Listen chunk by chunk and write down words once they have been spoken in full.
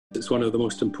it's one of the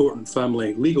most important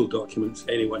family legal documents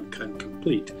anyone can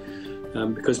complete,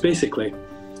 because basically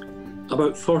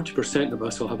about 40% of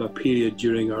us will have a period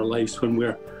during our lives when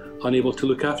we're unable to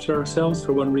look after ourselves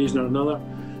for one reason or another,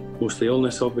 mostly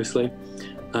illness obviously,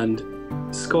 and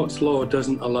Scots law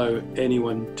doesn't allow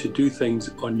anyone to do things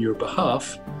on your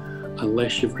behalf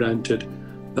unless you've granted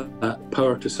that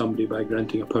power to somebody by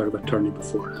granting a power of attorney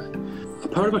beforehand. A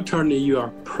power of attorney, you are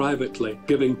privately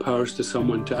giving powers to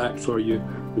someone to act for you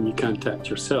when you can't act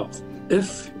yourself.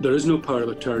 If there is no power of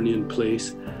attorney in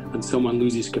place and someone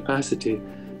loses capacity,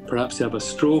 perhaps they have a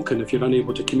stroke, and if you're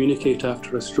unable to communicate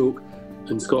after a stroke,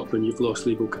 in Scotland you've lost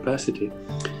legal capacity.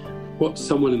 What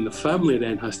someone in the family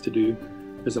then has to do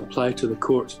is apply to the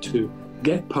court to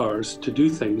get powers to do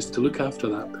things to look after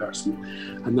that person,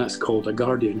 and that's called a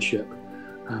guardianship.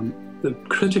 The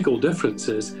critical difference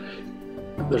is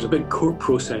there's a big court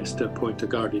process to appoint a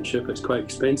guardianship. It's quite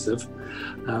expensive,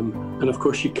 and of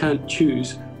course you can't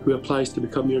choose who applies to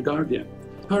become your guardian.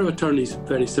 Power of attorney is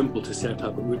very simple to set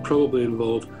up. It would probably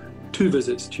involve 2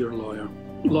 visits to your lawyer.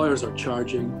 Lawyers are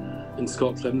charging in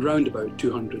Scotland round about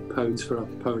 £200 for a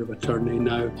power of attorney.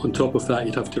 Now, on top of that,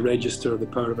 you'd have to register the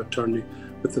power of attorney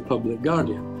with the public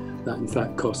guardian. That in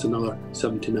fact costs another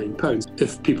 £79.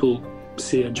 If people,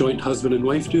 say, a joint husband and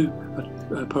wife do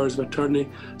powers of attorney,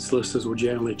 solicitors will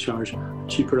generally charge a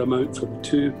cheaper amount for the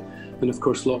 2. And of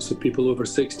course, lots of people over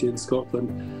 60 in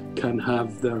Scotland can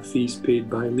have their fees paid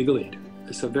by legal aid.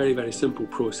 It's a very, very simple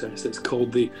process. It's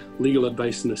called the Legal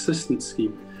Advice and Assistance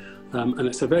Scheme. And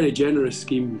it's a very generous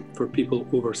scheme for people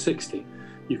over 60.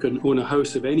 You can own a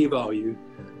house of any value,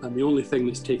 and the only thing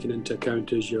that's taken into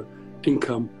account is your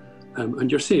income and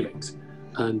your savings.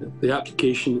 And the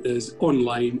application is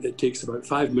online. It takes about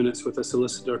 5 minutes with a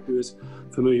solicitor who is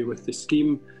familiar with the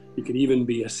scheme. You can even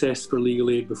be assessed for legal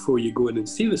aid before you go in and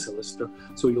see the solicitor,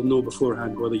 so you'll know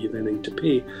beforehand whether you've anything to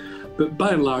pay. But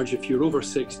by and large, if you're over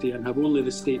 60 and have only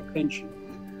the state pension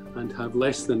and have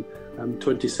less than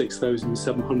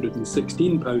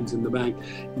 £26,716 in the bank,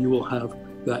 you will have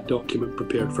that document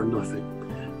prepared for nothing.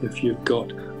 If you've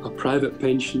got a private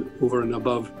pension over and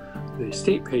above the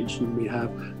state pension we have,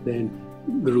 then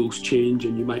the rules change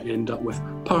and you might end up with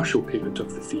partial payment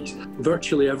of the fees.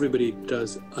 Virtually everybody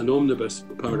does an omnibus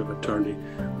power of attorney,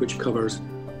 which covers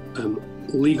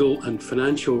legal and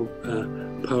financial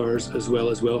powers as well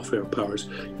as welfare powers.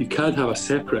 You can have a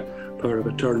separate power of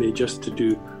attorney just to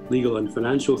do legal and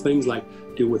financial things like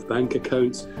deal with bank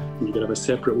accounts, and you can have a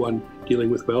separate one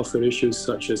dealing with welfare issues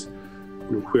such as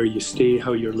where you stay,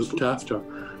 how you're looked after.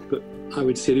 But I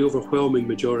would say the overwhelming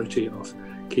majority of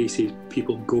cases,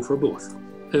 people go for both.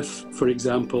 If, for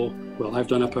example, well, I've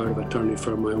done a power of attorney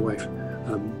for my wife,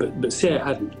 but say I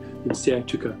hadn't, and say I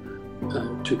took a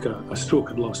stroke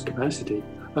and lost capacity.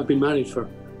 I've been married for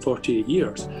 48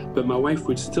 years, but my wife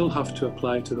would still have to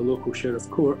apply to the local sheriff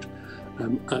court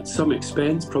at some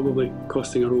expense, probably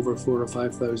costing her over £4,000 or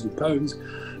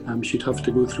 £5,000. She'd have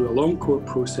to go through a long court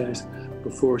process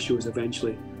before she was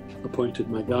eventually appointed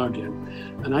my guardian.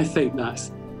 And I think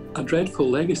that's a dreadful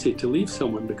legacy to leave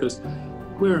someone, because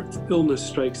where illness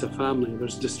strikes a family,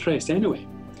 there's distress anyway.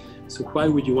 So why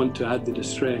would you want to add the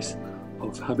distress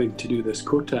of having to do this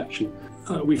court action?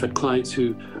 We've had clients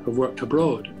who have worked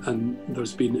abroad and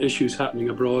there's been issues happening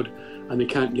abroad and they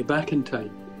can't get back in time.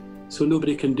 So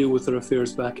nobody can deal with their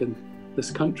affairs back in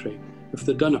this country. If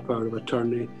they'd done a power of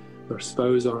attorney, their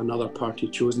spouse or another party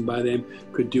chosen by them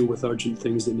could deal with urgent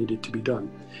things that needed to be done.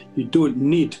 You don't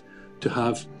need to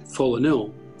have fallen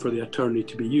ill for the attorney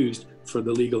to be used for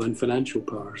the legal and financial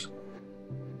powers.